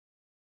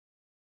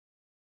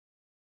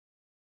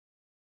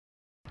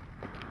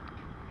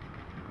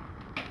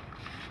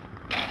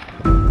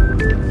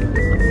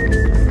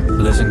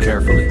Listen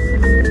carefully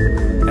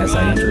as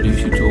I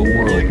introduce you to a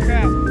world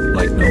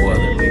like no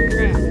other.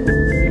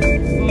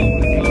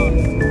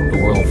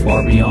 A world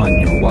far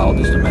beyond your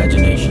wildest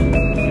imagination.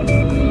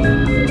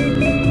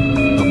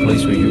 A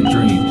place where your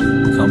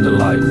dreams come to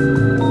life.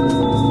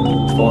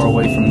 Far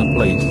away from the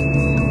place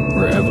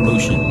where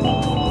evolution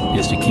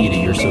is the key to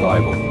your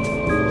survival.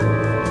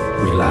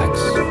 Relax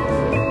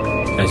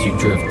as you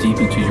drift deep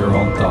into your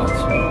own thoughts.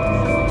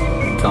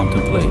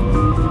 Contemplate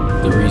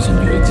the reason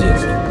you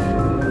exist.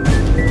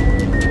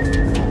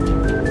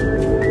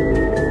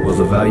 Will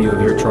the value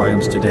of your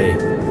triumphs today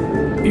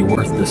be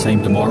worth the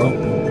same tomorrow?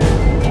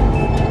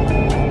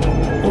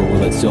 Or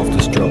will it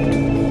self-destruct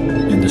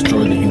and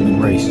destroy the human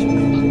race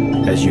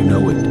as you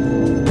know it?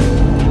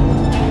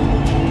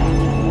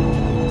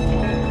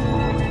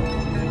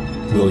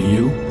 Will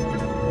you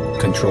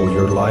control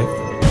your life?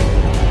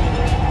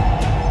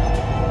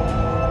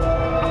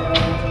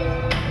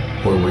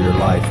 Or will your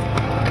life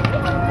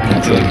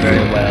control you?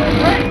 Very well.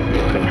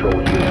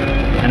 Control you.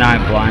 And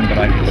I'm blind, but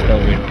I can still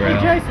read Braille.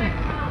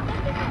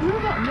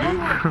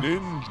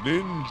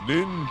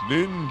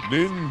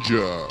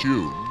 Ninja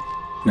Q.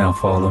 Now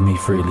follow me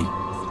freely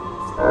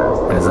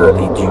as I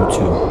lead you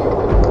to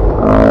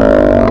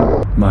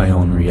my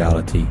own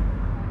reality.